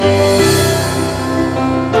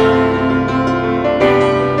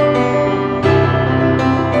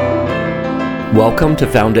Welcome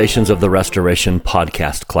to Foundations of the Restoration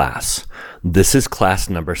podcast class. This is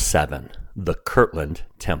class number 7, the Kirtland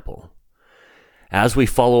Temple. As we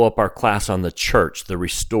follow up our class on the church, the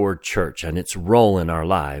restored church, and its role in our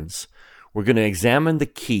lives, we're going to examine the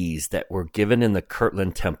keys that were given in the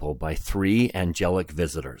Kirtland Temple by 3 angelic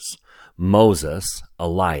visitors, Moses,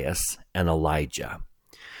 Elias, and Elijah.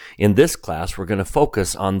 In this class, we're going to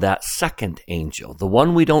focus on that second angel, the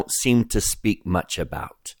one we don't seem to speak much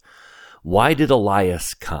about. Why did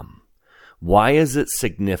Elias come? Why is it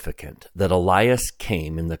significant that Elias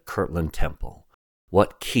came in the Kirtland Temple?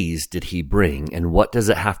 What keys did he bring, and what does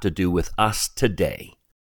it have to do with us today?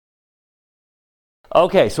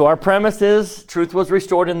 Okay, so our premise is truth was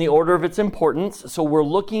restored in the order of its importance. So we're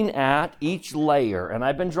looking at each layer, and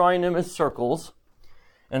I've been drawing them as circles.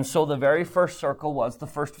 And so the very first circle was the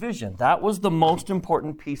first vision. That was the most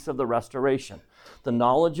important piece of the restoration. The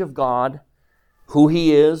knowledge of God, who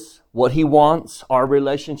He is, what He wants, our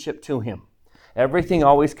relationship to Him. Everything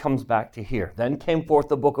always comes back to here. Then came forth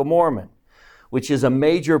the Book of Mormon, which is a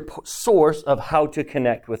major source of how to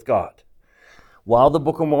connect with God. While the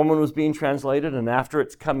Book of Mormon was being translated and after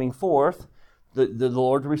it's coming forth, the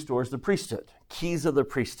Lord restores the priesthood, keys of the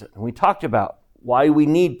priesthood. And we talked about why we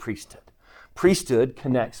need priesthood. Priesthood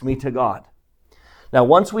connects me to God. Now,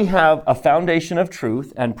 once we have a foundation of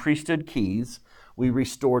truth and priesthood keys, we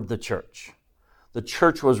restored the church. The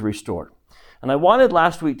church was restored. And I wanted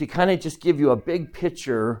last week to kind of just give you a big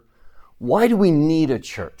picture. Why do we need a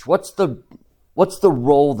church? What's the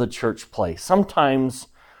role the church plays? Sometimes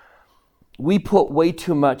we put way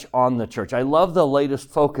too much on the church. I love the latest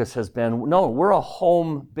focus has been, no, we're a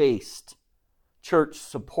home-based church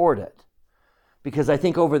supported. Because I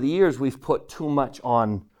think over the years we've put too much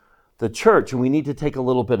on the church and we need to take a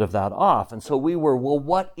little bit of that off. And so we were, well,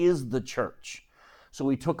 what is the church? So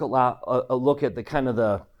we took a look at the kind of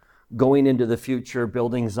the going into the future,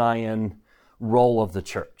 building Zion role of the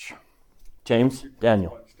church. James?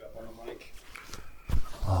 Daniel?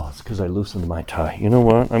 Oh, it's because I loosened my tie. You know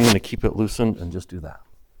what? I'm going to keep it loosened and just do that.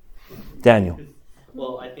 Daniel?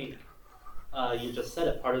 Well, I think you just said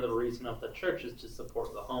it. Part of the reason of the church is to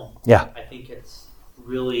support the home. Yeah. I think it's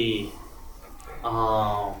really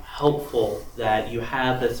helpful that you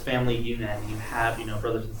have this family unit. You have,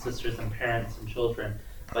 brothers and sisters and parents and children,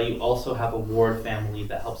 but you also have a ward family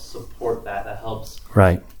that helps support that helps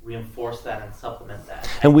reinforce that and supplement that.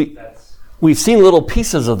 And we've seen little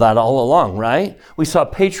pieces of that all along, right? We saw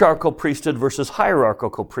patriarchal priesthood versus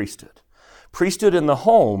hierarchical priesthood. Priesthood in the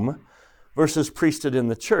home versus priesthood in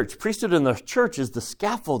the church. Priesthood in the church is the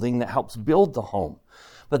scaffolding that helps build the home.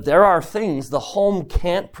 But there are things the home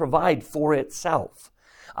can't provide for itself.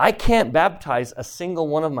 I can't baptize a single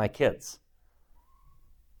one of my kids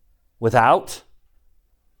without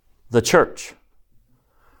the church.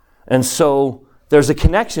 And so there's a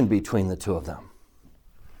connection between the two of them.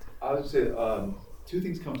 I would say two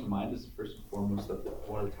things come to mind. Is first and foremost that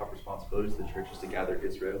one of the top responsibilities of the church is to gather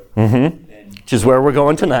Israel, Which is where we're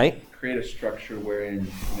going tonight. Create a structure wherein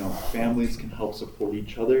families can help support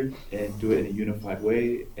each other and do it in a unified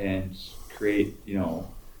way, and create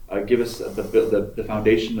give us the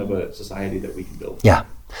foundation of a society that we can build. Yeah.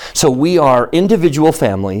 So we are individual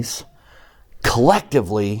families,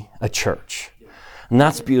 collectively a church, and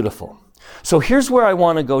that's beautiful. So here's where I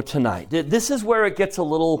want to go tonight. This is where it gets a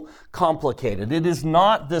little complicated. It is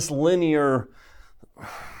not this linear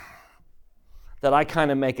that I kind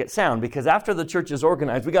of make it sound, because after the church is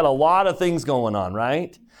organized, we got a lot of things going on,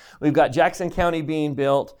 right? We've got Jackson County being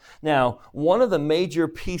built. Now, one of the major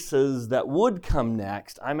pieces that would come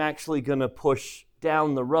next, I'm actually going to push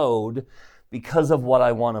down the road because of what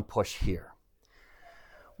I want to push here.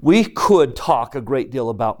 We could talk a great deal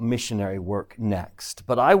about missionary work next,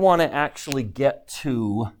 but I want to actually get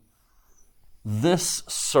to this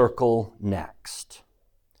circle next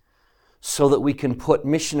so that we can put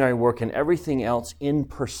missionary work and everything else in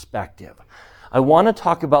perspective. I want to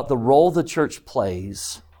talk about the role the church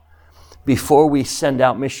plays before we send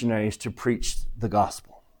out missionaries to preach the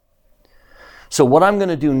gospel. So what I'm going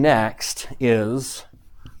to do next is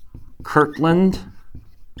Kirtland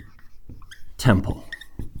Temple.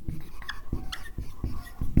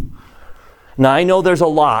 Now, I know there's a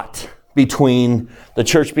lot between the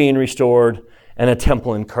church being restored and a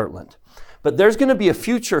temple in Kirtland. But there's going to be a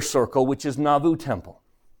future circle, which is Nauvoo Temple.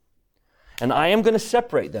 And I am going to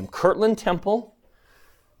separate them. Kirtland Temple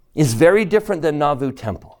is very different than Nauvoo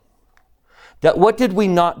Temple. What did we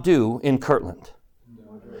not do in Kirtland?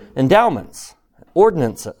 Endowments,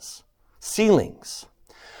 ordinances, sealings.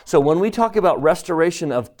 So when we talk about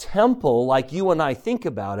restoration of temple, like you and I think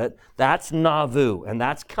about it, that's Nauvoo, and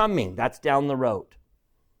that's coming. That's down the road.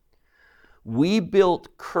 We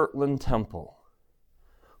built Kirtland Temple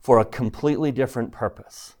for a completely different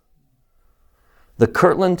purpose. The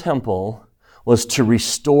Kirtland Temple was to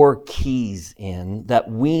restore keys in that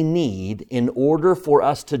we need in order for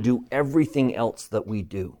us to do everything else that we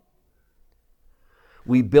do.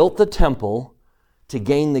 We built the temple to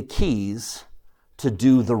gain the keys to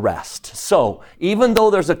do the rest. So, even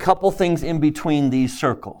though there's a couple things in between these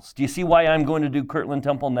circles, do you see why I'm going to do Kirtland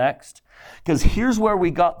Temple next? Because here's where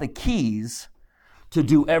we got the keys to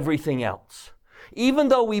do everything else. Even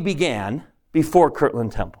though we began before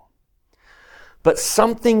Kirtland Temple. But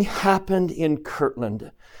something happened in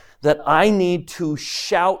Kirtland that I need to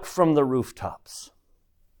shout from the rooftops.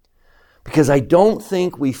 Because I don't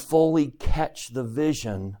think we fully catch the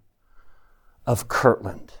vision of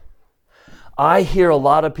Kirtland. I hear a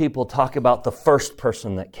lot of people talk about the first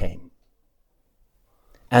person that came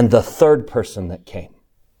and the third person that came.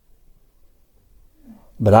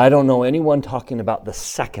 But I don't know anyone talking about the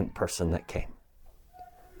second person that came.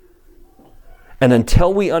 And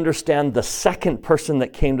until we understand the second person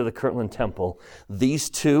that came to the Kirtland Temple, these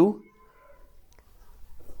two,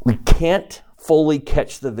 we can't fully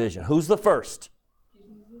catch the vision. Who's the first?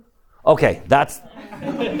 Okay,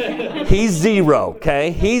 he's zero, okay?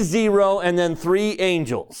 He's zero, and then 3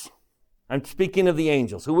 angels. I'm speaking of the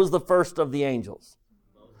angels. Who was the first of the angels?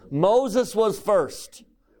 Moses was first.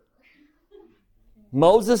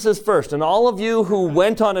 Moses is first. And all of you who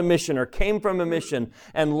went on a mission or came from a mission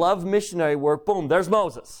and love missionary work, boom, there's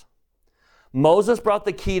Moses. Moses brought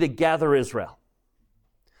the key to gather Israel.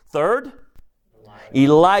 Third,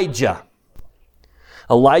 Elijah.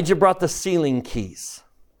 Elijah brought the sealing keys.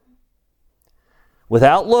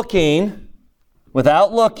 Without looking. I'm trying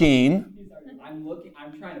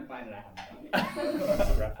to find it. I haven't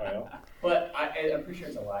found it. Raphael. But I'm pretty sure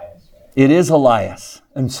it's Elias, right? It is Elias.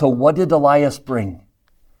 And so what did Elias bring?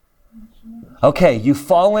 Okay, you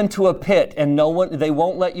fall into a pit and they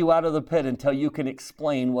won't let you out of the pit until you can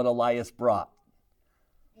explain what Elias brought.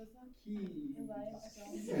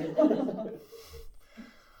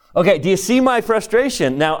 Okay, do you see my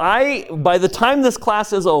frustration? Now, by the time this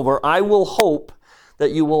class is over, I will hope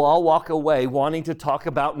that you will all walk away wanting to talk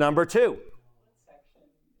about number 2.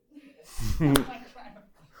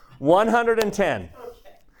 110.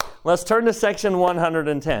 Let's turn to section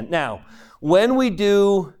 110. Now, when we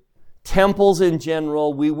do temples in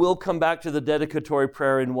general, we will come back to the dedicatory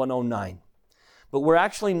prayer in 109. But we're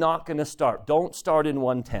actually not going to start. Don't start in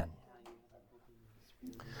 110.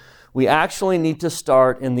 We actually need to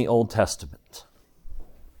start in the Old Testament.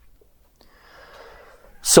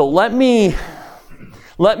 So let me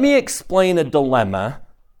explain a dilemma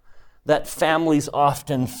that families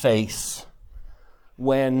often face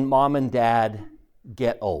when mom and dad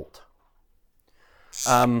get old.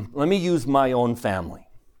 Let me use my own family.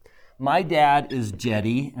 My dad is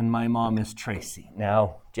Jetty and my mom is Tracy.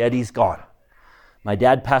 Now, Jetty's gone. My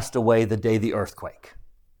dad passed away the day the earthquake,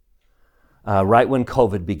 right when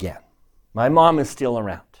COVID began. My mom is still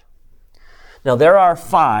around. Now, there are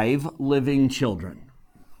 5 living children.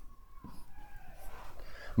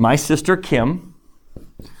 My sister Kim,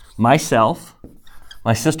 myself,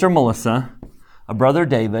 my sister Melissa, a brother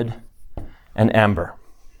David, and Amber.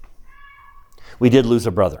 We did lose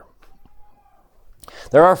a brother.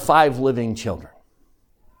 There are 5 living children.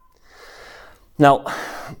 Now,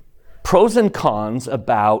 pros and cons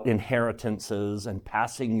about inheritances and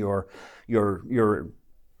passing your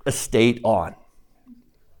estate on.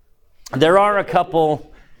 There are a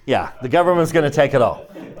couple, the government's going to take it all.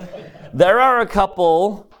 There are a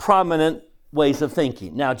couple prominent ways of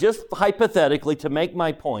thinking. Now, just hypothetically, to make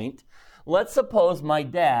my point, let's suppose my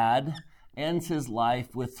dad ends his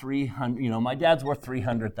life with $300,000. My dad's worth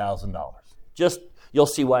 $300,000. You'll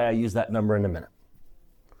see why I use that number in a minute.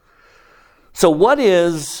 So what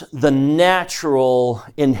is the natural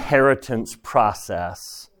inheritance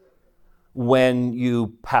process when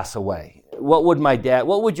you pass away? What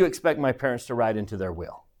would you expect my parents to write into their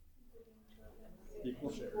will?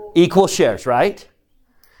 Equal shares, right?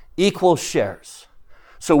 Equal shares.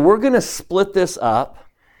 So we're going to split this up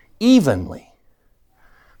evenly.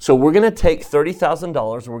 So we're going to take $30,000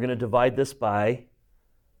 and we're going to divide this by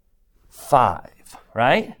 5,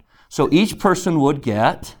 right? So each person would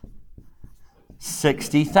get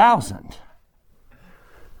 $60,000.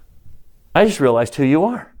 I just realized who you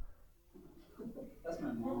are. That's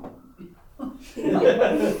my mom.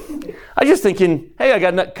 I was just thinking, hey, I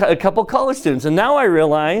got a couple college students, and now I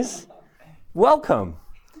realize, welcome.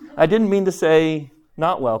 I didn't mean to say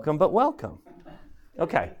not welcome, but welcome.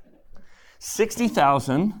 Okay.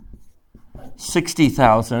 60,000,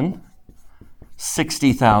 60,000,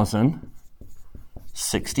 60,000,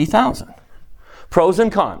 60,000. Pros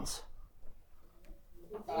and cons.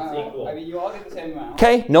 I mean, you all get the same amount.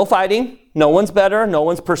 Okay, no fighting. No one's better. No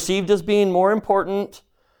one's perceived as being more important.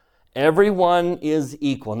 Everyone is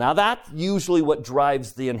equal. Now, that's usually what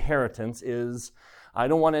drives the inheritance is, I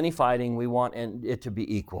don't want any fighting. We want it to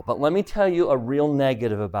be equal. But let me tell you a real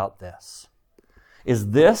negative about this.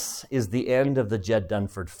 This is the end of the Jed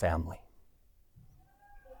Dunford family.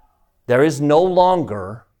 There is no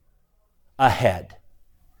longer a head.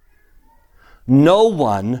 No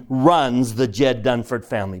one runs the Jed Dunford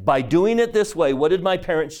family. By doing it this way, what did my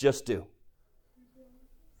parents just do?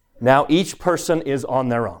 Now each person is on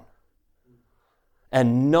their own.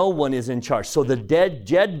 And no one is in charge. So the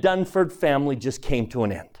Jed Dunford family just came to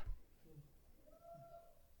an end.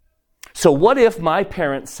 So what if my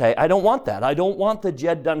parents say, I don't want that. I don't want the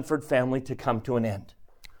Jed Dunford family to come to an end.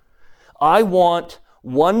 I want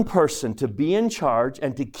one person to be in charge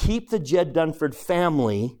and to keep the Jed Dunford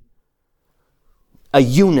family a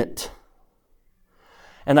unit.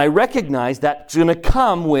 And I recognize that's going to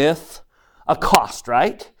come with a cost,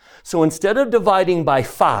 right? So instead of dividing by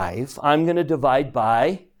 5, I'm going to divide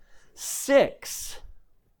by 6.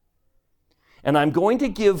 And I'm going to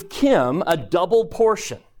give Kim a double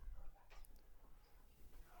portion.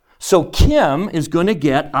 So Kim is going to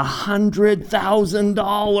get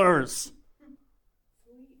 $100,000.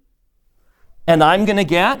 And I'm going to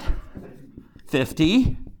get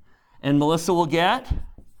 50. And Melissa will get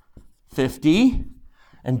 50.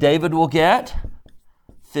 And David will get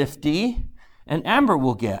 50. And Amber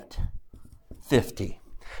will get 50.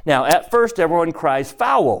 Now, at first, everyone cries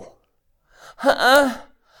foul.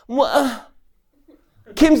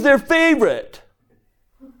 Kim's their favorite.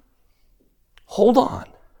 Hold on.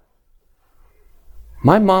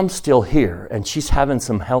 My mom's still here, and she's having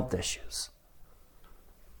some health issues.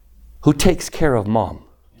 Who takes care of mom?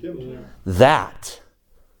 That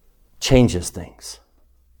changes things.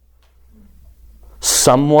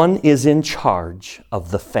 Someone is in charge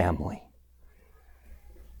of the family.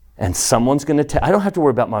 And someone's going to I don't have to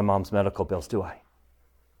worry about my mom's medical bills, do I?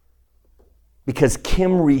 Because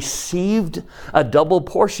Kim received a double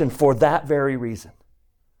portion for that very reason.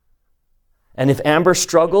 And if Amber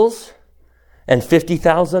struggles and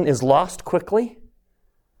 $50,000 is lost quickly,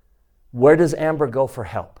 where does Amber go for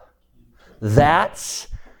help? Do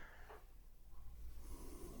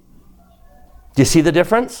you see the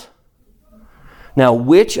difference? Now,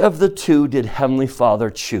 which of the two did Heavenly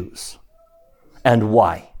Father choose? And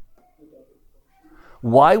why?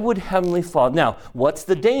 Why would Heavenly Father... Now, what's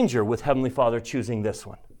the danger with Heavenly Father choosing this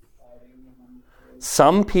one?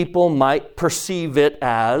 Some people might perceive it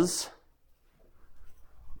as,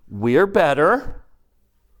 we're better.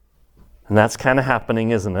 And that's kind of happening,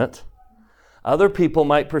 isn't it? Other people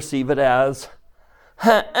might perceive it as,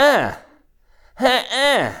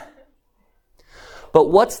 But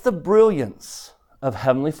what's the brilliance of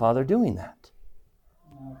Heavenly Father doing that?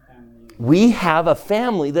 We have a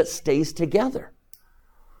family that stays together.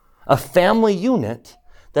 A family unit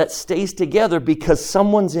that stays together because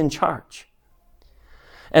someone's in charge.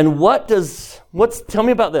 And tell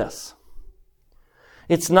me about this.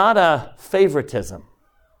 It's not a favoritism.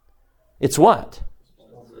 It's what?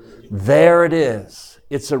 There it is.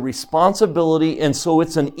 It's a responsibility, and so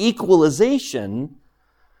it's an equalization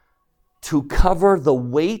to cover the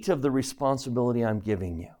weight of the responsibility I'm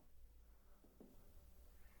giving you.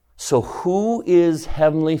 So who is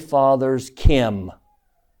Heavenly Father's Kim?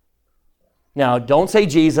 Now, don't say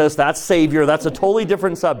Jesus, that's Savior, that's a totally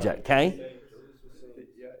different subject, okay?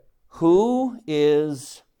 Who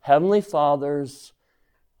is Heavenly Father's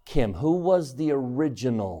Kim? Who was the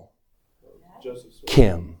original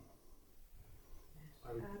Kim?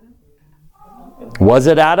 Was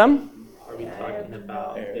it Adam? Are we talking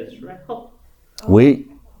about Israel?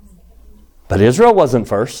 But Israel wasn't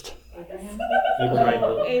first.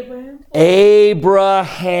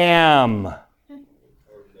 Abraham.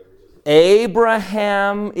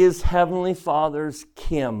 Abraham is Heavenly Father's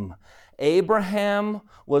Kim. Abraham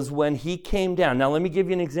was when he came down. Now let me give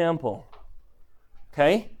you an example.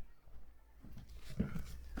 Okay?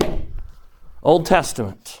 Old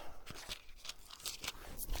Testament.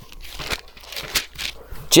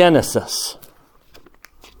 Genesis.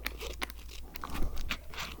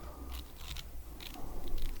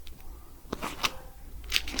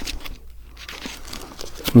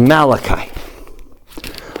 Malachi.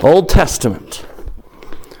 Old Testament.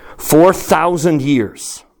 4,000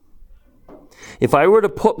 years. If I were to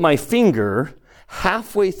put my finger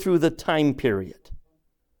halfway through the time period,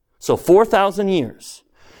 so 4,000 years,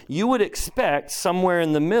 you would expect somewhere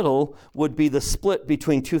in the middle would be the split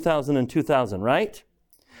between 2000 and 2000, right?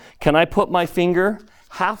 Can I put my finger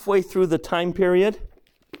halfway through the time period.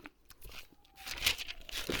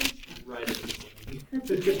 Right.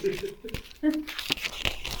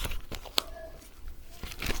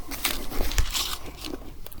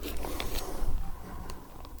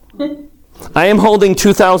 I am holding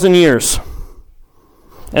 2,000 years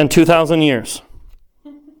and 2,000 years.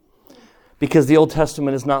 Because the Old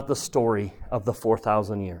Testament is not the story of the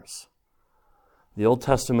 4,000 years. The Old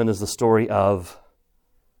Testament is the story of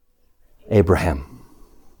Abraham.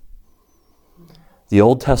 The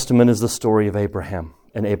Old Testament is the story of Abraham.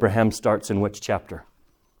 And Abraham starts in which chapter?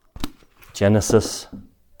 Genesis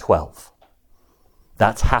 12.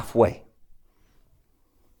 That's halfway.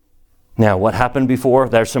 Now, what happened before?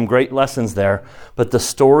 There's some great lessons there. But the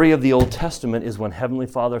story of the Old Testament is when Heavenly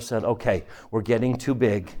Father said, okay, we're getting too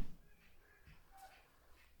big.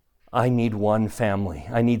 I need one family.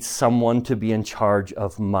 I need someone to be in charge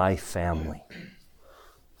of my family.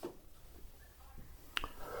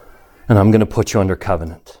 And I'm going to put you under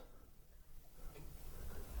covenant.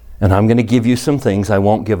 And I'm going to give you some things I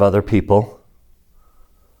won't give other people.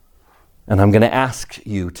 And I'm going to ask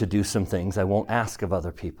you to do some things I won't ask of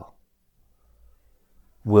other people.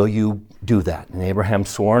 Will you do that? And Abraham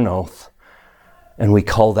swore an oath. And we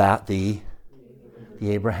call that the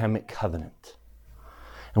Abrahamic covenant.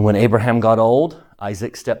 And when Abraham got old,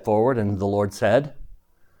 Isaac stepped forward and the Lord said,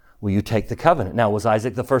 will you take the covenant? Now, was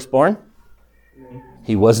Isaac the firstborn?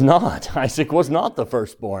 He was not. Isaac was not the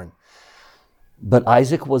firstborn. But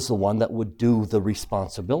Isaac was the one that would do the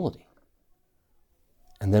responsibility.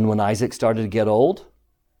 And then when Isaac started to get old,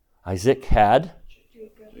 Isaac had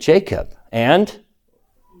Jacob and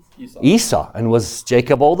Esau. And was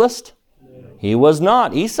Jacob oldest? He was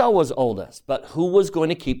not. Esau was oldest. But who was going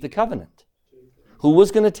to keep the covenant? Who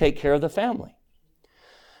was going to take care of the family?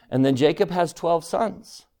 And then Jacob has 12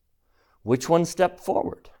 sons. Which one stepped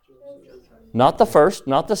forward? Not the first,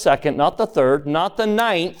 not the second, not the third, not the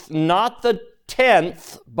 9th, not the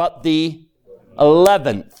 10th, but the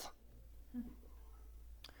 11th.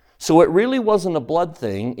 So it really wasn't a blood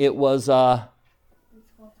thing. It was,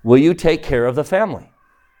 will you take care of the family?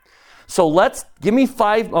 So give me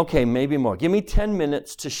 5, okay, maybe more. Give me 10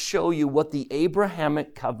 minutes to show you what the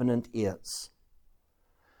Abrahamic covenant is.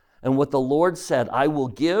 And what the Lord said, I will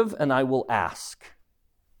give and I will ask.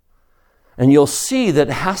 And you'll see that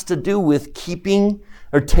it has to do with keeping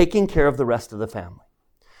or taking care of the rest of the family.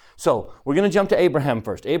 So we're going to jump to Abraham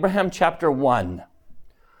first. Abraham chapter 1.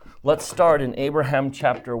 Let's start in Abraham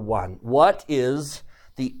chapter 1. What is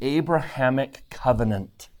the Abrahamic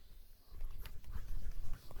covenant?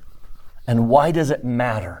 And why does it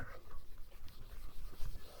matter?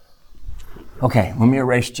 Okay, let me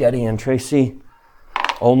erase Jetty and Tracy.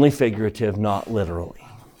 Only figurative, not literally.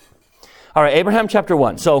 All right, Abraham chapter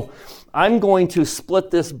 1. So I'm going to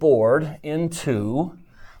split this board into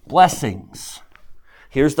blessings.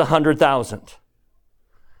 Here's the 100,000.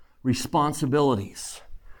 Responsibilities.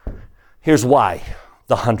 Here's why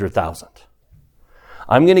the 100,000.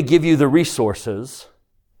 I'm going to give you the resources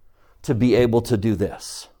to be able to do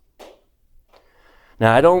this.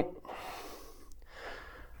 Now, I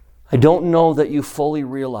don't know that you fully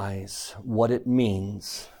realize what it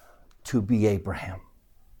means to be Abraham.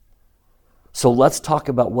 So let's talk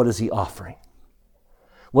about what is he offering.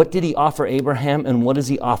 What did he offer Abraham and what is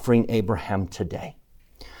he offering Abraham today?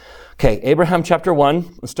 Okay, Abraham chapter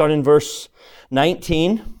 1, let's start in verse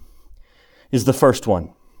 19, is the first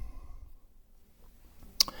one.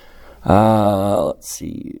 Let's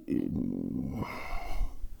see.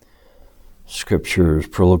 Scriptures,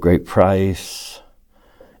 pearl of great price.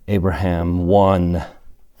 Abraham 1.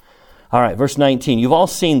 All right, verse 19. You've all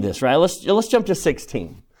seen this, right? Let's jump to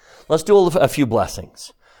 16. Let's do a few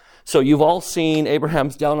blessings. So you've all seen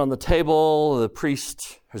Abraham's down on the table. The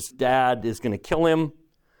priest, his dad, is going to kill him.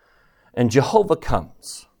 And Jehovah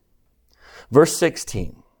comes. Verse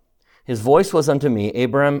 16. His voice was unto me,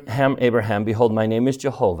 Abraham, Abraham, behold, my name is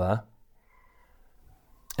Jehovah,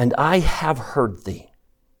 and I have heard thee.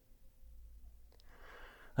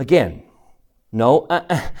 Again, no,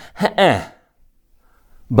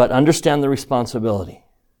 but understand the responsibility.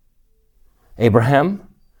 Abraham,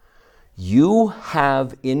 you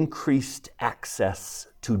have increased access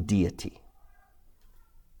to deity.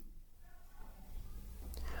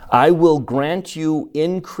 I will grant you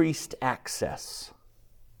increased access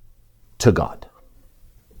to God.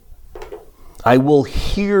 I will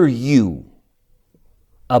hear you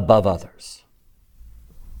above others.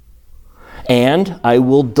 And I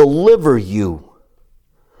will deliver you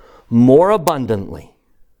more abundantly.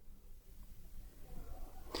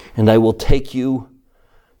 And I will take you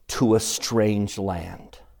to a strange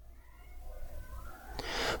land.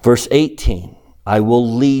 Verse 18. I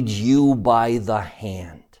will lead you by the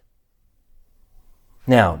hand.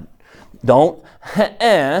 Now, don't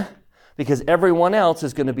because everyone else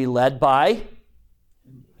is going to be led by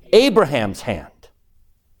Abraham's hand.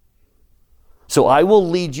 So I will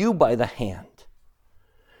lead you by the hand,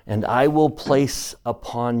 and I will place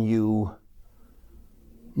upon you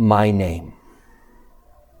my name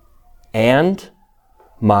and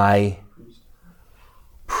my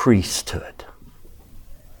priesthood.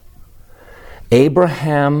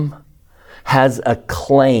 Abraham has a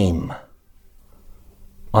claim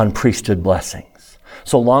on priesthood blessings.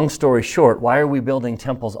 So long story short, why are we building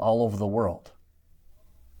temples all over the world?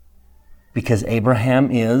 Because Abraham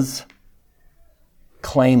is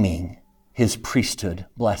claiming his priesthood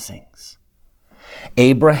blessings.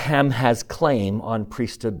 Abraham has claim on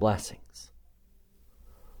priesthood blessings.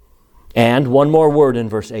 And one more word in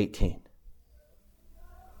verse 18.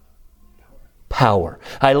 Power.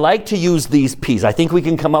 I like to use these P's. I think we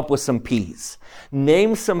can come up with some P's.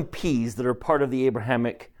 Name some P's that are part of the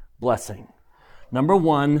Abrahamic blessing. Number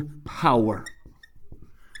one, power.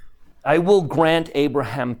 I will grant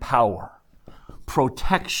Abraham power,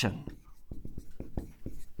 protection,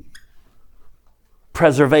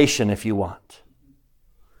 preservation, if you want,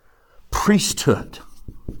 priesthood.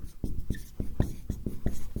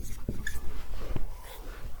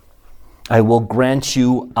 I will grant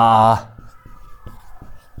you a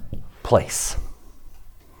place.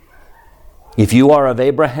 If you are of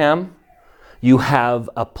Abraham, you have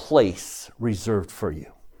a place reserved for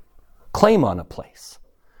you. Claim on a place.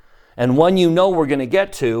 And one you know we're going to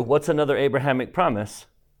get to, what's another Abrahamic promise?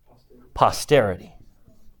 Posterity.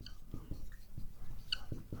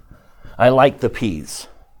 I like the P's.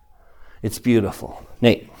 It's beautiful.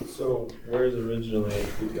 Nate. So whereas originally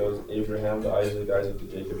it goes Abraham to Isaac, Isaac to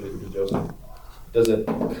Jacob, Jacob to Joseph, does it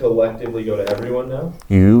collectively go to everyone now?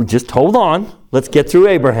 You just hold on. Let's get through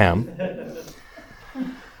Abraham.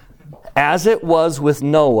 As it was with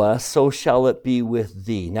Noah, so shall it be with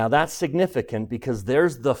thee. Now that's significant because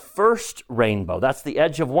there's the first rainbow. That's the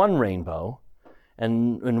edge of one rainbow.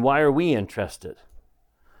 And why are we interested?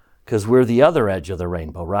 Because we're the other edge of the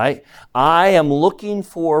rainbow, right? I am looking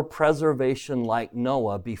for preservation like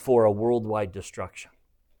Noah before a worldwide destruction.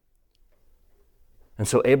 And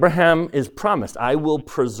so Abraham is promised, I will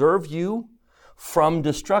preserve you from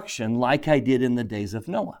destruction like I did in the days of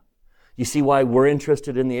Noah. You see why we're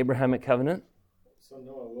interested in the Abrahamic covenant? So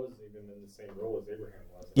Noah was even in the same role as Abraham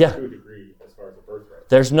was, yeah. To a degree as far as the birthright.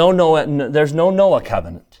 There's no Noah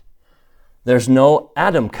covenant. There's no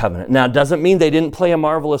Adam covenant. Now, it doesn't mean they didn't play a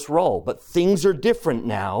marvelous role, but things are different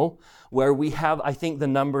now where we have, I think, the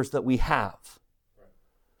numbers that we have.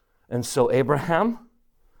 And so Abraham,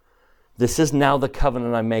 this is now the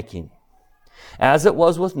covenant I'm making. As it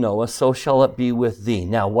was with Noah, so shall it be with thee.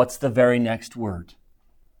 Now, what's the very next word?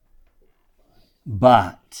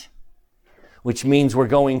 But, which means we're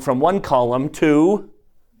going from one column to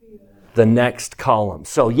the next column.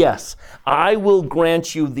 So yes, I will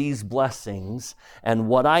grant you these blessings and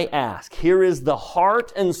what I ask. Here is the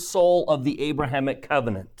heart and soul of the Abrahamic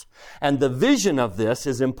covenant. And the vision of this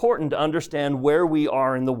is important to understand where we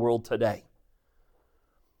are in the world today.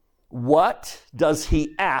 What does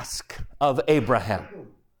he ask of Abraham?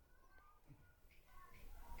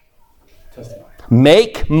 Testify.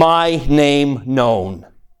 Make my name known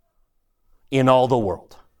in all the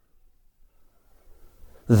world.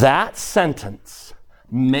 That sentence,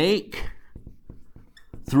 make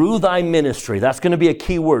through thy ministry, that's going to be a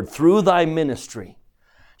key word, through thy ministry,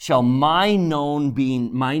 shall my name be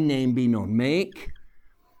known. Make,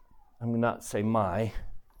 I'm going to not say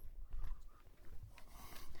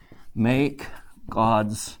make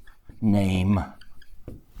God's name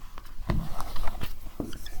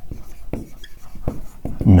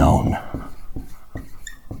known.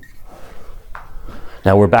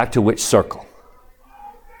 Now we're back to which circle?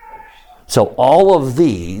 So all of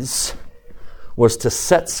these was to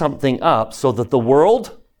set something up so that the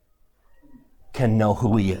world can know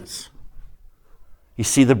who he is. You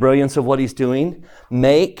see the brilliance of what he's doing?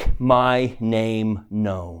 Make my name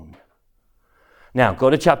known. Now go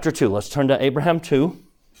to chapter 2. Let's turn to Abraham 2.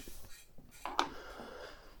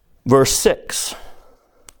 Verse 6.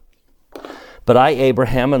 But I,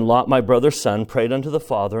 Abraham, and Lot, my brother's son, prayed unto the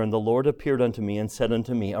Father, and the Lord appeared unto me and said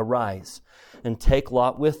unto me, Arise, and take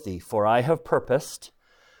Lot with thee, for I have purposed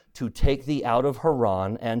to take thee out of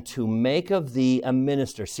Haran and to make of thee a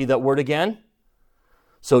minister. See that word again?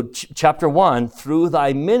 So chapter 1, through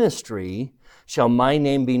thy ministry shall my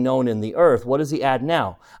name be known in the earth. What does he add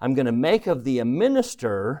now? I'm going to make of thee a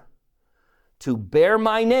minister to bear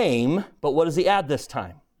my name, but what does he add this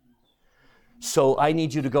time? So I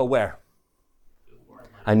need you to go where?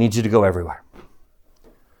 I need you to go everywhere.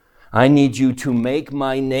 I need you to make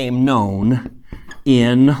my name known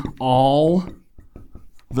in all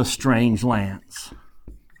the strange lands.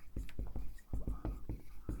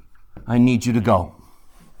 I need you to go.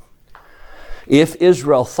 If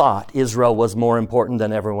Israel thought Israel was more important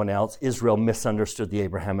than everyone else, Israel misunderstood the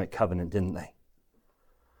Abrahamic covenant, didn't they?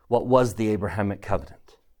 What was the Abrahamic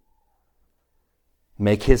covenant?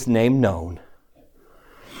 Make his name known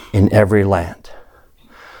in every land.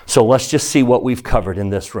 So let's just see what we've covered in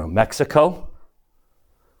this room. Mexico?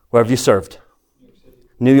 Where have you served?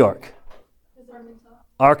 New York.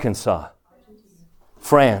 Arkansas.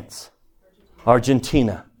 France.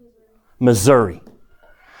 Argentina. Missouri.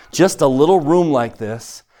 Just a little room like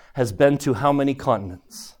this has been to how many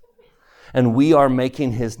continents? And we are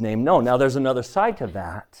making his name known. Now there's another side to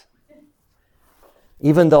that.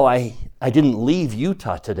 Even though I didn't leave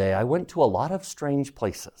Utah today, I went to a lot of strange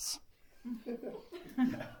places.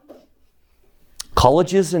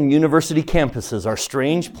 Colleges and university campuses are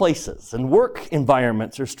strange places, and work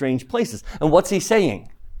environments are strange places. And what's he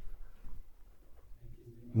saying?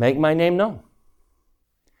 Make my name known.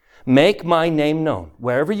 Make my name known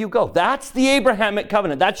wherever you go. That's the Abrahamic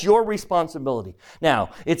covenant. That's your responsibility.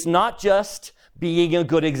 Now, it's not just being a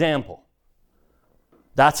good example.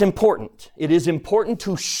 That's important. It is important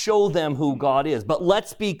to show them who God is. But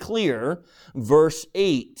let's be clear. Verse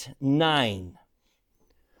 8, 9.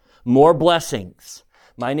 More blessings.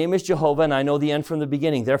 My name is Jehovah, and I know the end from the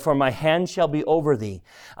beginning. Therefore, my hand shall be over thee.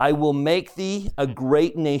 I will make thee a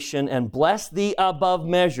great nation and bless thee above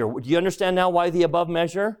measure. Do you understand now why the above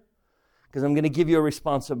measure? Because I'm going to give you a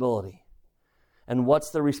responsibility. And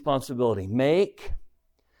what's the responsibility?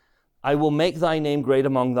 I will make thy name great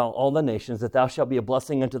among all the nations, that thou shalt be a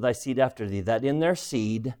blessing unto thy seed after thee, that in their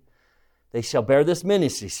seed they shall bear this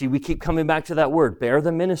ministry. See, we keep coming back to that word, bear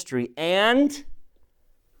the ministry. And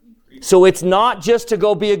so it's not just to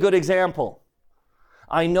go be a good example.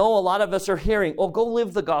 I know a lot of us are hearing, oh, go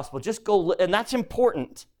live the gospel. Just go, and that's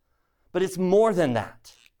important. But it's more than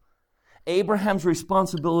that. Abraham's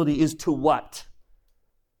responsibility is to what?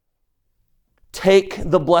 Take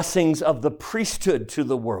the blessings of the priesthood to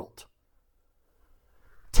the world.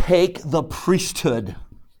 Take the priesthood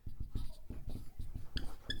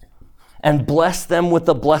and bless them with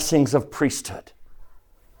the blessings of priesthood.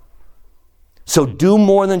 So do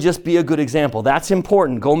more than just be a good example. That's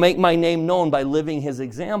important. Go make my name known by living his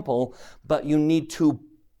example, but you need to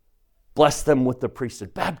bless them with the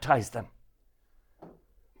priesthood. Baptize them.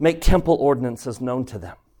 Make temple ordinances known to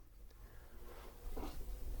them.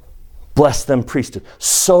 Bless them priesthood.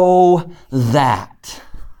 So that,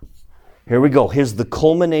 here we go. Here's the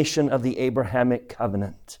culmination of the Abrahamic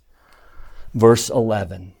covenant. Verse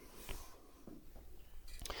 11.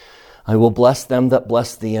 I will bless them that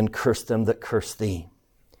bless thee, and curse them that curse thee.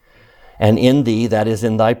 And in thee, that is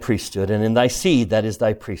in thy priesthood, and in thy seed, that is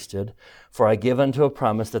thy priesthood. For I give unto a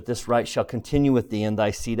promise that this right shall continue with thee and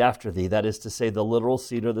thy seed after thee. That is to say, the literal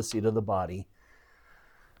seed or the seed of the body.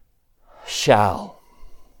 Shall.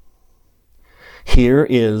 Here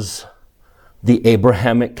is the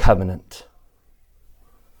Abrahamic covenant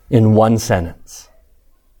in one sentence.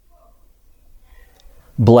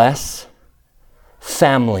 Bless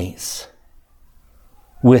families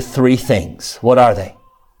with three things. What are they?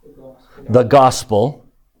 The gospel,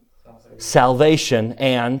 salvation,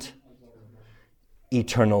 and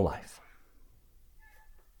eternal life.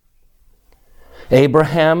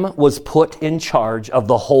 Abraham was put in charge of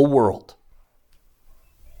the whole world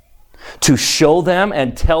to show them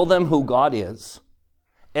and tell them who God is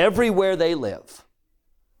everywhere they live,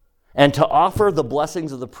 and to offer the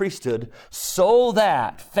blessings of the priesthood so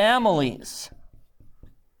that families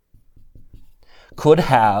could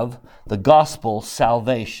have the gospel,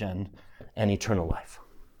 salvation, and eternal life.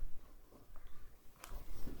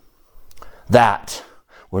 That,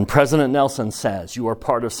 when President Nelson says you are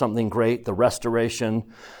part of something great, the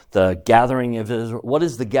restoration, the gathering of Israel. What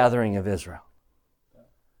is the gathering of Israel?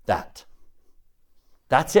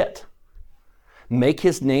 That's it. Make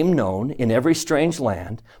his name known in every strange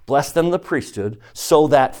land, bless them the priesthood, so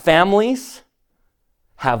that families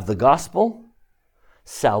have the gospel,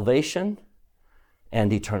 salvation,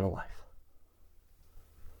 and eternal life.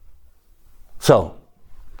 So,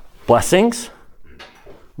 blessings,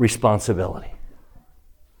 responsibility.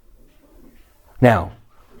 Now,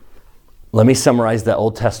 let me summarize the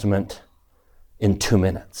Old Testament in 2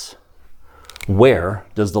 minutes. Where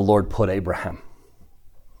does the Lord put Abraham?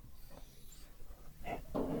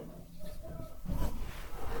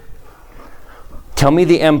 Tell me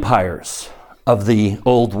the empires of the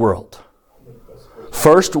old world.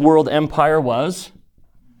 First world empire was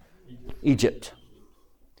Egypt.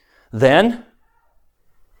 Then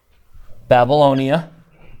Babylonia,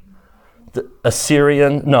 the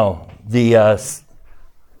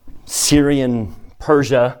Syrian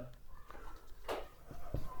Persia,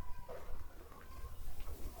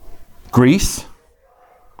 Greece,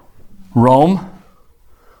 Rome,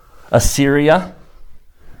 Assyria.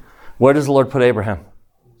 Where does the Lord put Abraham?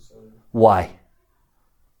 Why?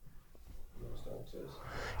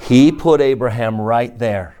 He put Abraham right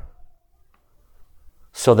there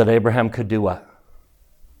so that Abraham could do what?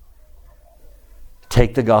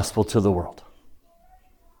 Take the gospel to the world.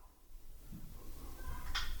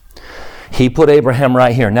 He put Abraham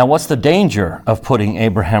right here. Now, what's the danger of putting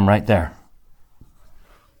Abraham right there?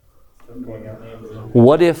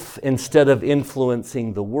 What if instead of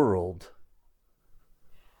influencing the world,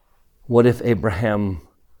 what if Abraham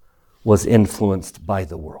was influenced by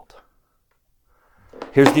the world?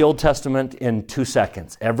 Here's the Old Testament in 2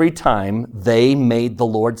 seconds. Every time they made the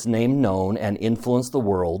Lord's name known and influenced the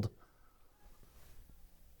world,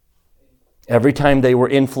 every time they were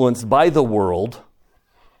influenced by the world,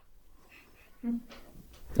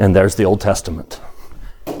 and there's the Old Testament.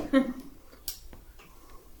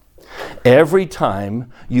 Every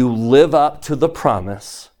time you live up to the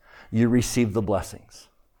promise, you receive the blessings.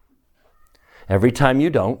 Every time you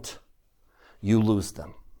don't, you lose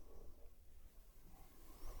them.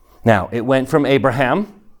 Now, it went from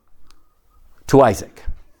Abraham to Isaac.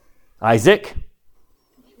 Isaac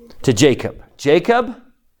to Jacob. Jacob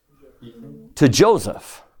to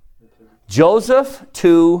Joseph. Joseph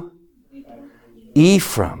to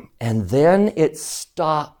Ephraim. And then it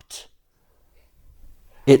stopped.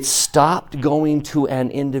 It stopped going to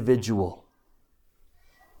an individual.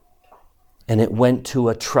 And it went to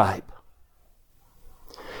a tribe.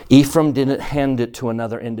 Ephraim didn't hand it to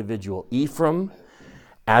another individual. Ephraim,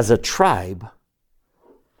 as a tribe,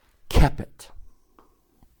 kept it.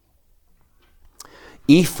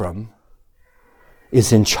 Ephraim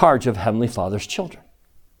is in charge of Heavenly Father's children.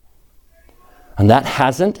 And that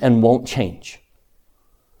hasn't and won't change.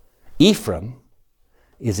 Ephraim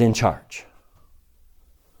is in charge.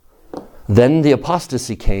 Then the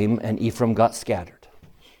apostasy came and Ephraim got scattered.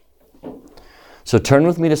 So turn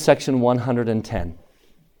with me to section 110.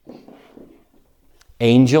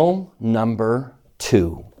 Angel number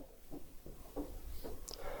 2.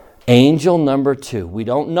 Angel number 2. We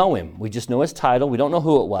don't know him. We just know his title. We don't know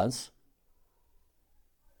who it was.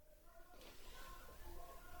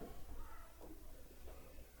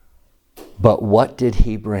 But what did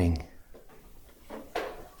he bring?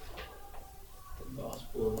 The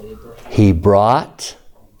gospel of Abraham. He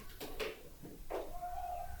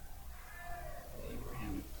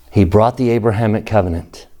brought the Abrahamic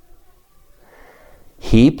covenant.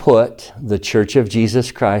 He put the Church of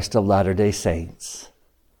Jesus Christ of Latter-day Saints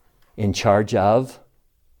in charge of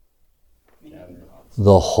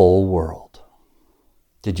the whole world.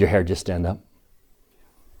 Did your hair just stand up?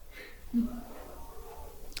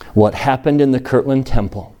 What happened in the Kirtland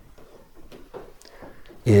Temple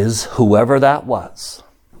is whoever that was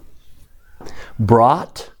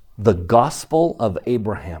brought the gospel of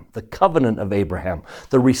Abraham, the covenant of Abraham,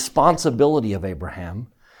 the responsibility of Abraham,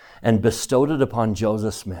 and bestowed it upon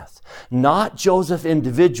Joseph Smith. Not Joseph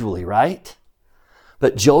individually, right?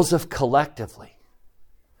 But Joseph collectively.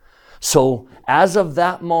 So as of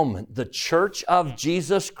that moment, the Church of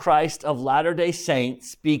Jesus Christ of Latter-day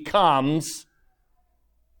Saints becomes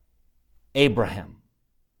Abraham.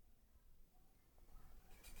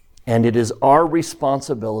 And it is our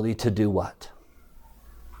responsibility to do what?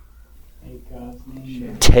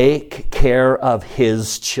 Take care of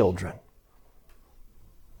his children.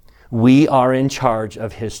 We are in charge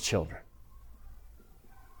of his children.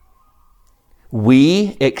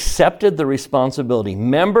 We accepted the responsibility.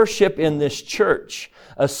 Membership in this church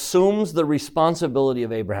assumes the responsibility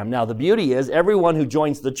of Abraham. Now, the beauty is everyone who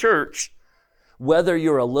joins the church, whether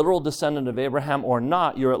you're a literal descendant of Abraham or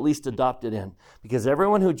not, you're at least adopted in. Because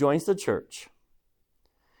everyone who joins the church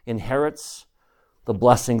inherits the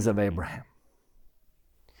blessings of Abraham.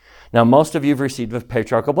 Now, most of you have received a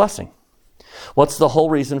patriarchal blessing. What's the whole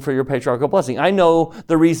reason for your patriarchal blessing? I know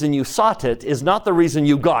the reason you sought it is not the reason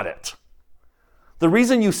you got it. The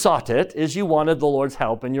reason you sought it is you wanted the Lord's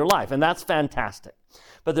help in your life, and that's fantastic.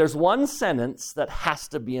 But there's one sentence that has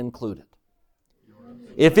to be included.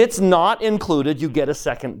 If it's not included, you get a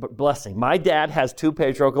second blessing. My dad has 2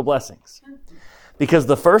 patriarchal blessings because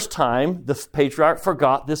the first time the patriarch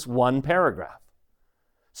forgot this one paragraph.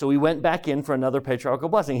 So he went back in for another patriarchal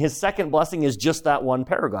blessing. His second blessing is just that one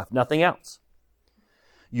paragraph, nothing else.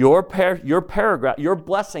 Your paragraph, your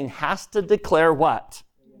blessing has to declare what?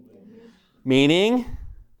 Meaning,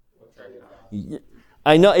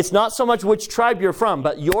 I know it's not so much which tribe you're from,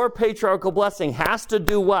 but your patriarchal blessing has to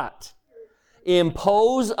do what?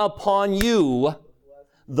 Impose upon you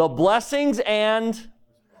the blessings and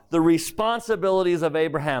the responsibilities of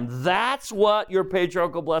Abraham. That's what your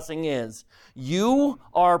patriarchal blessing is. You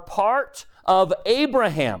are part of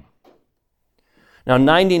Abraham. Now,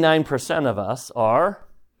 99% of us are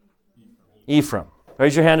Ephraim.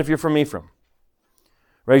 Raise your hand if you're from Ephraim.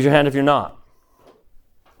 Raise your hand if you're not.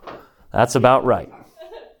 That's about right.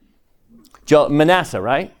 Manasseh,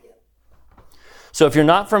 right? So if you're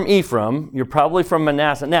not from Ephraim, you're probably from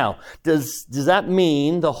Manasseh. Now, does that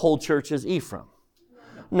mean the whole church is Ephraim?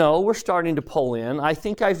 No, we're starting to pull in. I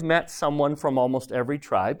think I've met someone from almost every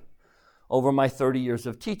tribe over my 30 years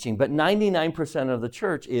of teaching. But 99% of the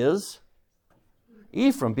church is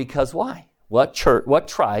Ephraim. Because why? What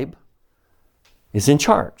tribe is in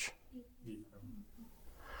charge?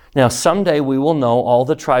 Now, someday we will know all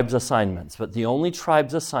the tribes' assignments, but the only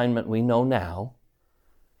tribe's assignment we know now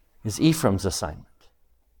is Ephraim's assignment.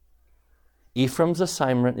 Ephraim's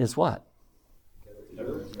assignment is what?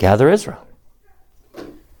 Gather Israel.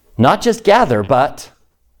 Not just gather, but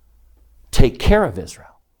take care of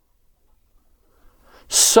Israel.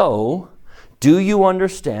 So, do you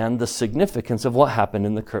understand the significance of what happened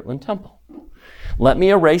in the Kirtland Temple? Let me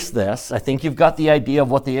erase this. I think you've got the idea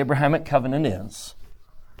of what the Abrahamic covenant is.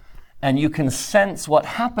 And you can sense what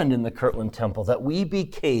happened in the Kirtland Temple, that we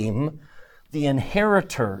became the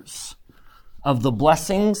inheritors of the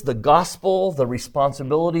blessings, the gospel, the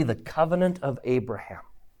responsibility, the covenant of Abraham.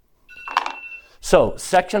 So,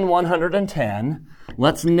 section 110,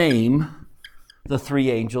 let's name the three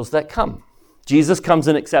angels that come. Jesus comes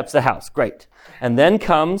and accepts the house. Great. And then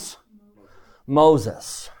comes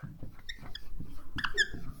Moses.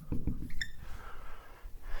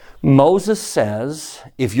 Moses says,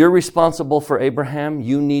 if you're responsible for Abraham,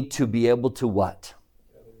 you need to be able to what?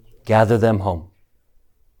 Gather them home.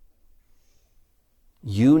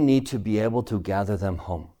 You need to be able to gather them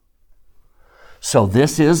home. So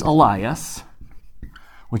this is Elias,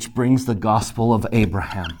 which brings the gospel of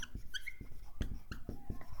Abraham.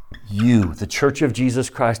 You, the Church of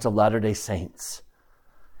Jesus Christ of Latter-day Saints,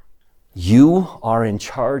 you are in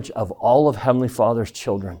charge of all of Heavenly Father's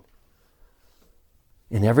children.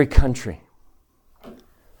 In every country,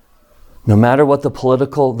 no matter what the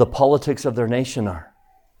politics of their nation are,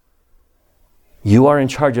 you are in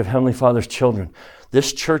charge of Heavenly Father's children.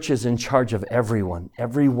 This church is in charge of everyone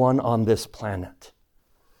on this planet.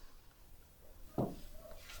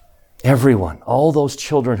 Everyone, all those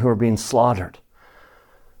children who are being slaughtered.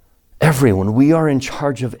 Everyone, we are in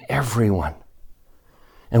charge of everyone.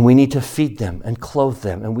 And we need to feed them and clothe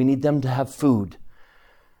them, and we need them to have food.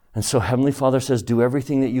 And so Heavenly Father says, do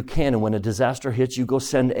everything that you can. And when a disaster hits, you go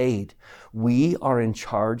send aid. We are in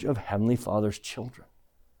charge of Heavenly Father's children.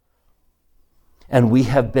 And we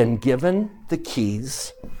have been given the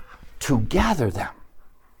keys to gather them.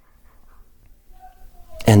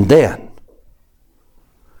 And then,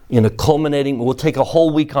 in a culminating, we'll take a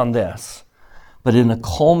whole week on this, but in a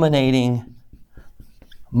culminating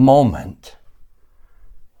moment,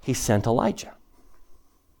 he sent Elijah.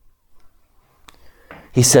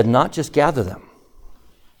 He said, not just gather them.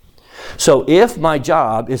 So if my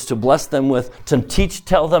job is to bless them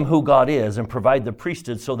tell them who God is and provide the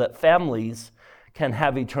priesthood so that families can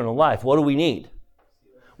have eternal life, what do we need?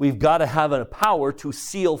 We've got to have a power to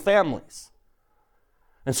seal families.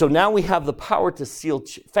 And so now we have the power to seal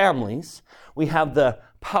families. We have the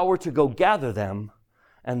power to go gather them.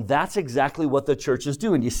 And that's exactly what the church is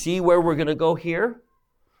doing. You see where we're going to go here?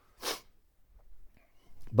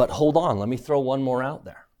 But hold on, let me throw one more out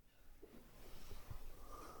there.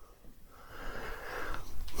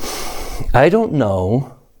 I don't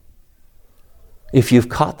know if you've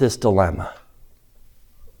caught this dilemma.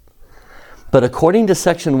 But according to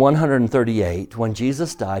section 138, when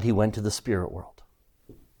Jesus died, he went to the spirit world.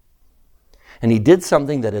 And he did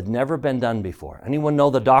something that had never been done before. Anyone know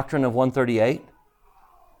the doctrine of 138?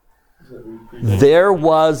 There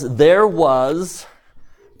was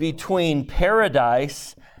between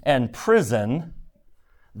paradise and prison,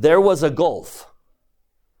 there was a gulf.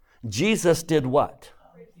 Jesus did what?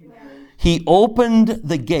 He opened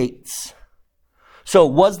the gates. So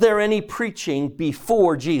was there any preaching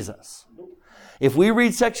before Jesus? If we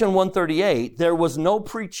read section 138, there was no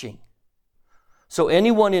preaching. So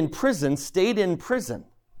anyone in prison stayed in prison.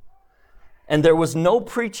 And there was no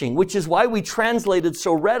preaching, which is why we translated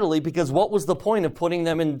so readily, because what was the point of putting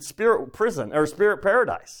them in spirit prison or spirit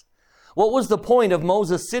paradise? What was the point of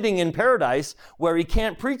Moses sitting in paradise where he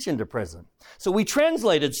can't preach into prison? So we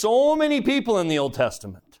translated so many people in the Old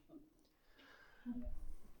Testament.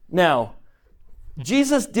 Now,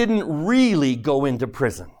 Jesus didn't really go into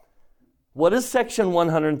prison. What does section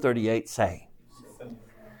 138 say?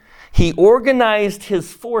 He organized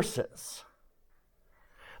his forces.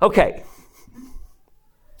 Okay.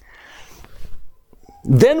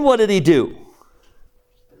 Then what did he do?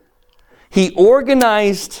 He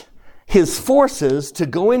organized his forces to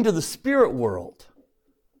go into the spirit world.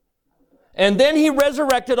 And then he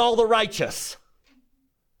resurrected all the righteous.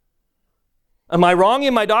 Am I wrong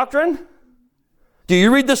in my doctrine? Do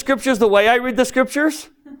you read the scriptures the way I read the scriptures?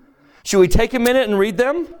 Should we take a minute and read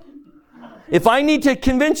them? If I need to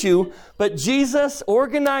convince you, but Jesus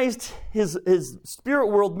organized his spirit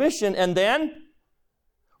world mission and then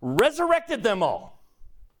resurrected them all.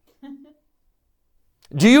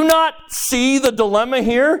 Do you not see the dilemma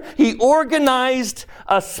here? He organized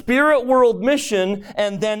a spirit world mission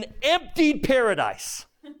and then emptied paradise.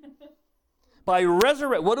 By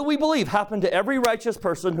resurrect, what do we believe happened to every righteous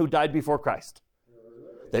person who died before Christ?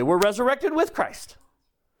 They were resurrected with Christ.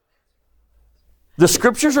 The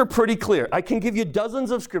scriptures are pretty clear. I can give you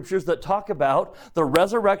dozens of scriptures that talk about the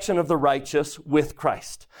resurrection of the righteous with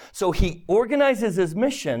Christ. So he organizes his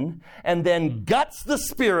mission and then guts the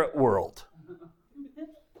spirit world.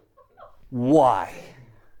 Why?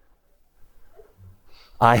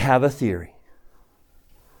 I have a theory.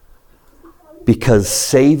 Because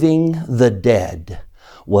saving the dead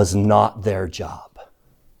was not their job.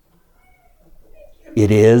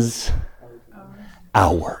 It is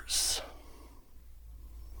ours.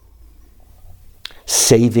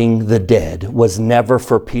 Saving the dead was never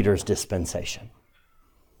for Peter's dispensation.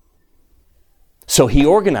 So he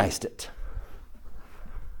organized it.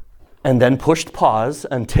 And then pushed pause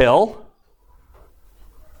until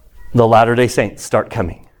the Latter-day Saints start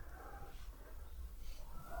coming.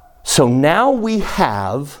 So now we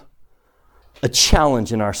have a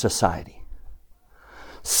challenge in our society.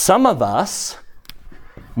 Some of us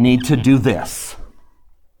need to do this.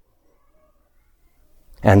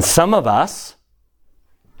 And some of us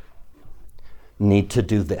need to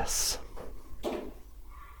do this.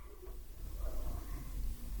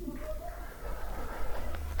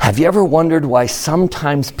 Have you ever wondered why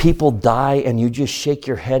sometimes people die and you just shake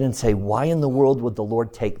your head and say, why in the world would the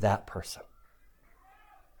Lord take that person?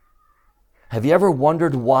 Have you ever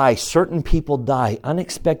wondered why certain people die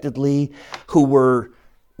unexpectedly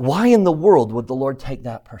why in the world would the Lord take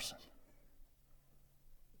that person?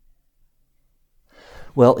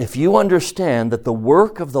 Well, if you understand that the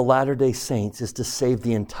work of the Latter-day Saints is to save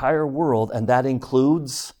the entire world, and that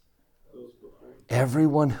includes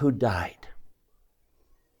everyone who died,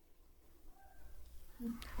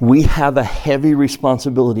 we have a heavy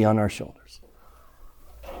responsibility on our shoulders.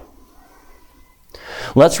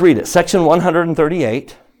 Let's read it. Section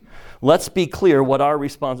 138. Let's be clear what our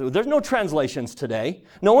responsibility. There's no translations today.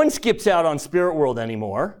 No one skips out on Spirit World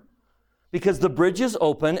anymore because the bridge is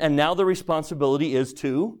open and now the responsibility is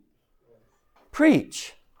to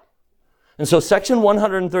preach. And so section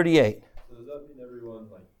 138. So does that mean everyone,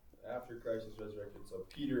 like, after Christ is resurrected, so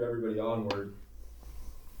Peter, everybody onward.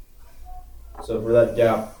 So for that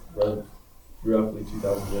gap, roughly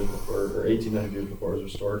 2,000 years before, or 1,800 years before it was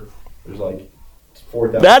restored, there's like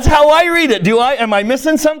 4,000. That's how I read it. Am I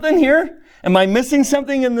missing something here? Am I missing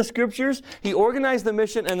something in the scriptures? He organized the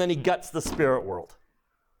mission and then he guts the spirit world.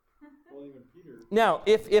 Well, even Peter. Now,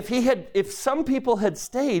 if some people had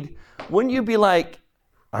stayed, wouldn't you be like,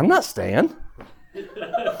 I'm not staying.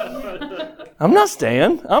 I'm not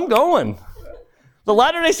staying. I'm going. The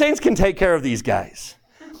Latter-day Saints can take care of these guys.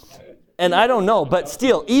 And I don't know, but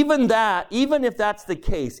still, even if that's the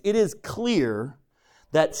case, it is clear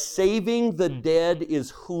that saving the dead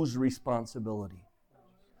is whose responsibility?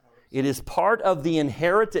 It is part of the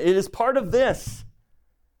inheritance. It is part of this.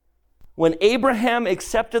 When Abraham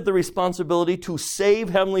accepted the responsibility to save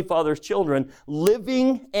Heavenly Father's children,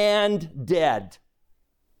 living and dead.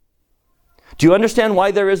 Do you understand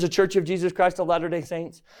why there is a Church of Jesus Christ of Latter-day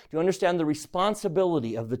Saints? Do you understand the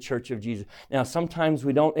responsibility of the Church of Jesus? Now, sometimes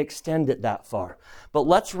we don't extend it that far. But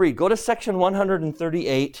let's read. Go to section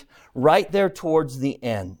 138, right there towards the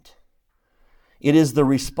end. It is the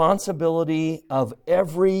responsibility of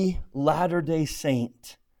every Latter-day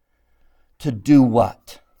Saint to do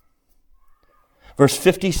what? Verse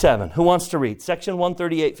 57. Who wants to read? Section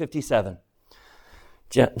 138, 57.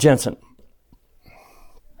 Jensen.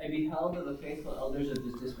 I beheld that the faithful elders of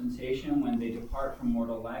this dispensation, when they depart from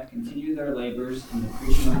mortal life, continue their labors in the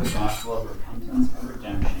preaching of the gospel of repentance and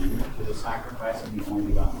redemption through the sacrifice of the only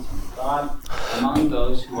begotten Son of God, among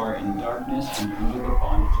those who are in darkness and under the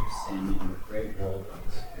bondage of sin in the great world of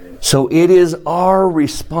the Spirit. So it is our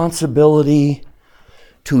responsibility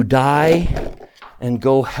to die and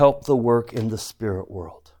go help the work in the spirit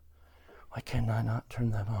world. Why can I not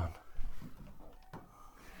turn that on?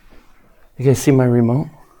 You guys see my remote?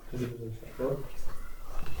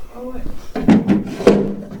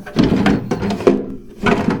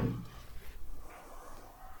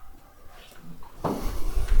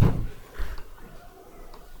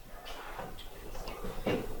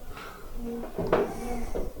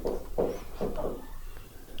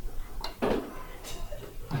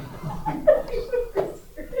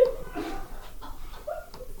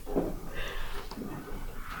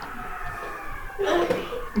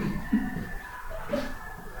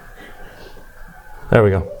 There we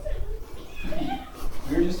go.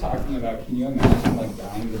 We were just talking about, can you imagine like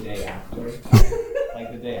dying the day after?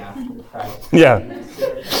 Like the day after Christ? Yeah.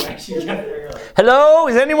 Hello,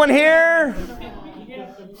 is anyone here?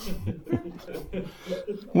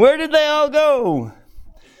 Where did they all go?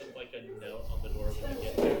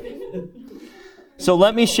 So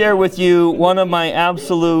let me share with you one of my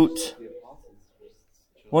absolute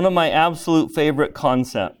favorite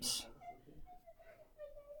concepts.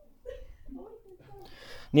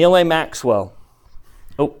 Neil A. Maxwell.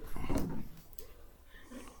 Oh.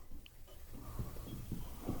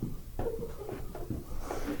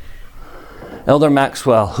 Elder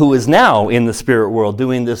Maxwell, who is now in the spirit world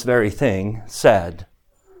doing this very thing, said,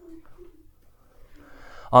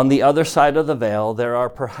 on the other side of the veil, there are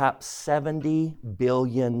perhaps 70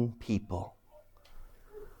 billion people.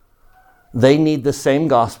 They need the same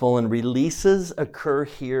gospel, and releases occur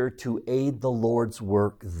here to aid the Lord's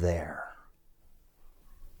work there.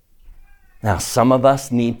 Now, some of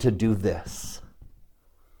us need to do this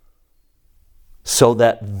so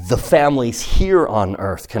that the families here on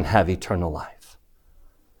earth can have eternal life.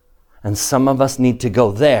 And some of us need to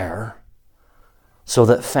go there so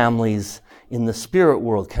that families in the spirit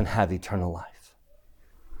world can have eternal life.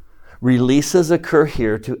 Releases occur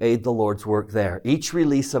here to aid the Lord's work there. Each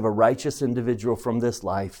release of a righteous individual from this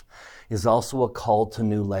life is also a call to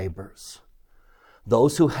new labors.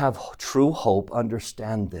 Those who have true hope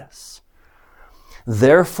understand this.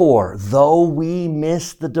 Therefore, though we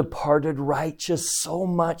miss the departed righteous so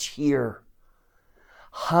much here,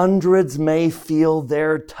 hundreds may feel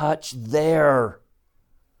their touch there.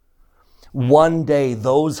 One day,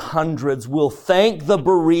 those hundreds will thank the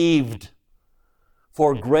bereaved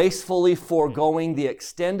for gracefully foregoing the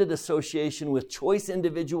extended association with choice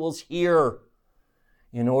individuals here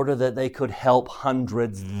in order that they could help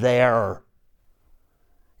hundreds there.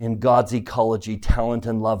 In God's ecology, talent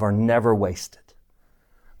and love are never wasted.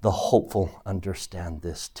 The hopeful understand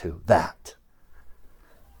this too. That.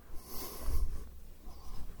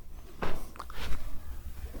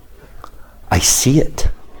 I see it.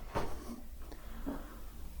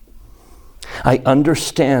 I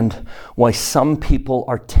understand why some people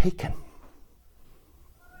are taken.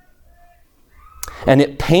 And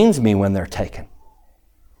it pains me when they're taken.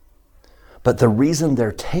 But the reason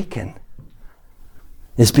they're taken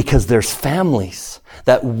is because there's families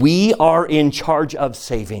that we are in charge of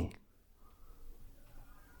saving.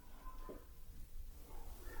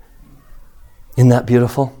 Isn't that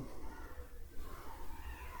beautiful?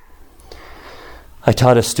 I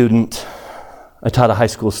taught a high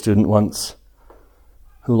school student once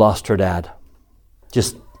who lost her dad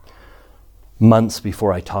just months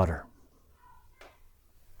before I taught her.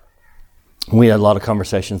 We had a lot of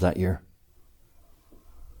conversations that year.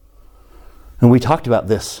 And we talked about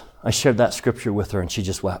this. I shared that scripture with her and she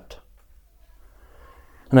just wept.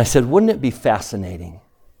 And I said, wouldn't it be fascinating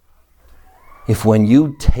if when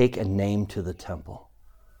you take a name to the temple,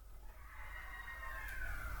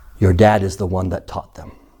 your dad is the one that taught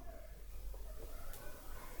them?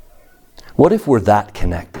 What if we're that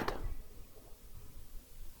connected?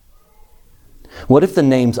 What if the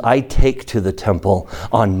names I take to the temple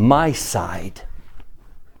on my side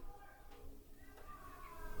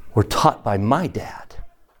were taught by my dad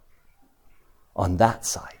on that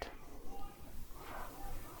side?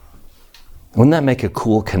 Wouldn't that make a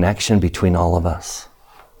cool connection between all of us?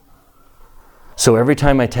 So every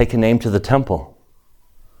time I take a name to the temple,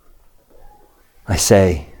 I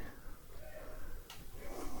say,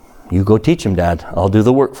 you go teach him, Dad. I'll do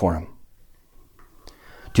the work for him.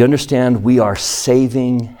 Do you understand? We are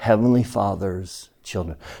saving Heavenly Father's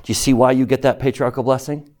children. Do you see why you get that patriarchal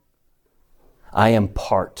blessing? I am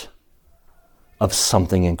part of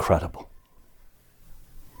something incredible.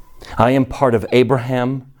 I am part of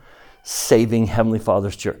Abraham saving Heavenly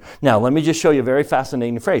Father's church. Now, let me just show you a very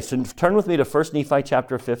fascinating phrase. So turn with me to 1 Nephi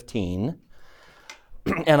chapter 15.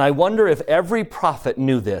 And I wonder if every prophet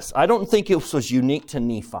knew this. I don't think it was unique to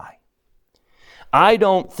Nephi. I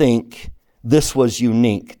don't think this was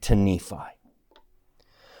unique to Nephi.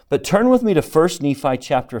 But turn with me to 1 Nephi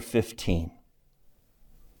chapter 15.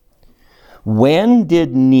 When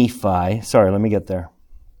did Nephi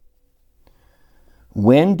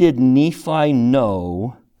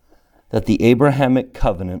know that the Abrahamic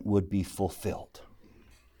covenant would be fulfilled?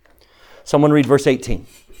 Someone read verse 18.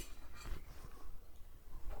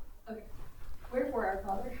 Okay. Wherefore our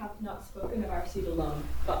father hath not spoken of our seed alone,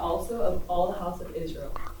 but also of all the house of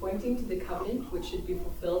Israel, pointing to the covenant which should be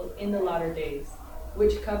fulfilled in the latter days,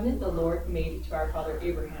 which covenant the Lord made to our father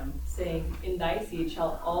Abraham, saying, In thy seed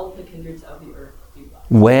shall all the kindreds of the earth be blessed.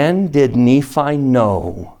 When did Nephi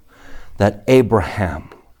know that Abraham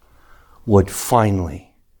would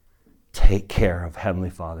finally take care of Heavenly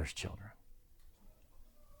Father's children?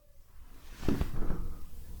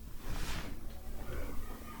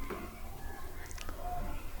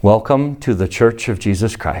 Welcome to the Church of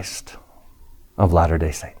Jesus Christ of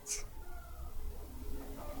Latter-day Saints.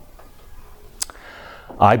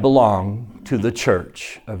 I belong to the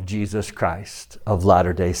Church of Jesus Christ of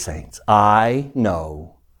Latter-day Saints. I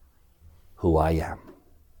know who I am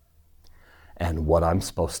and what I'm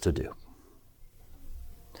supposed to do.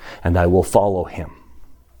 And I will follow Him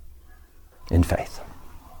in faith.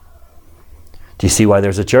 Do you see why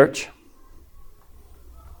there's a church?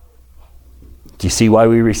 Do you see why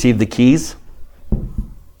we receive the keys? Do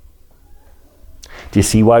you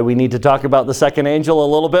see why we need to talk about the second angel a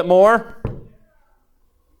little bit more?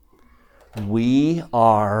 We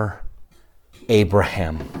are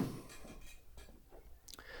Abraham.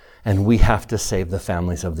 And we have to save the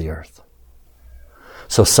families of the earth.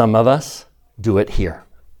 So some of us do it here.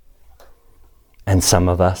 And some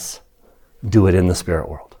of us do it in the spirit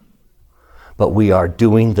world. But we are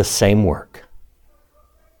doing the same work.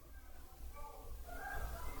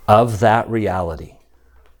 Of that reality,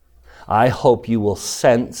 I hope you will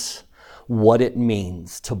sense what it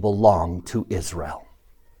means to belong to Israel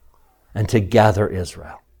and to gather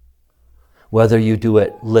Israel. Whether you do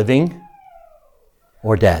it living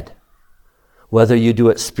or dead, whether you do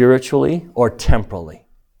it spiritually or temporally,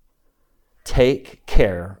 take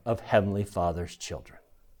care of Heavenly Father's children.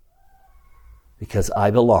 Because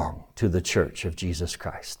I belong to the Church of Jesus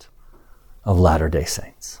Christ of Latter-day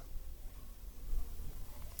Saints.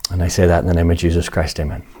 And I say that in the name of Jesus Christ,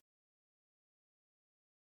 amen.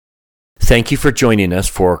 Thank you for joining us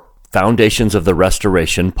for Foundations of the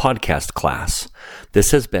Restoration podcast class.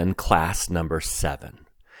 This has been class number 7.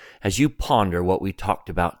 As you ponder what we talked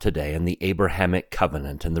about today in the Abrahamic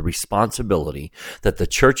covenant and the responsibility that the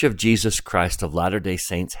Church of Jesus Christ of Latter-day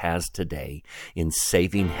Saints has today in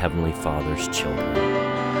saving Heavenly Father's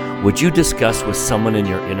children, would you discuss with someone in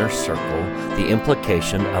your inner circle the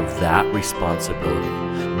implication of that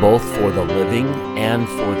responsibility, both for the living and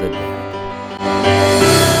for the dead?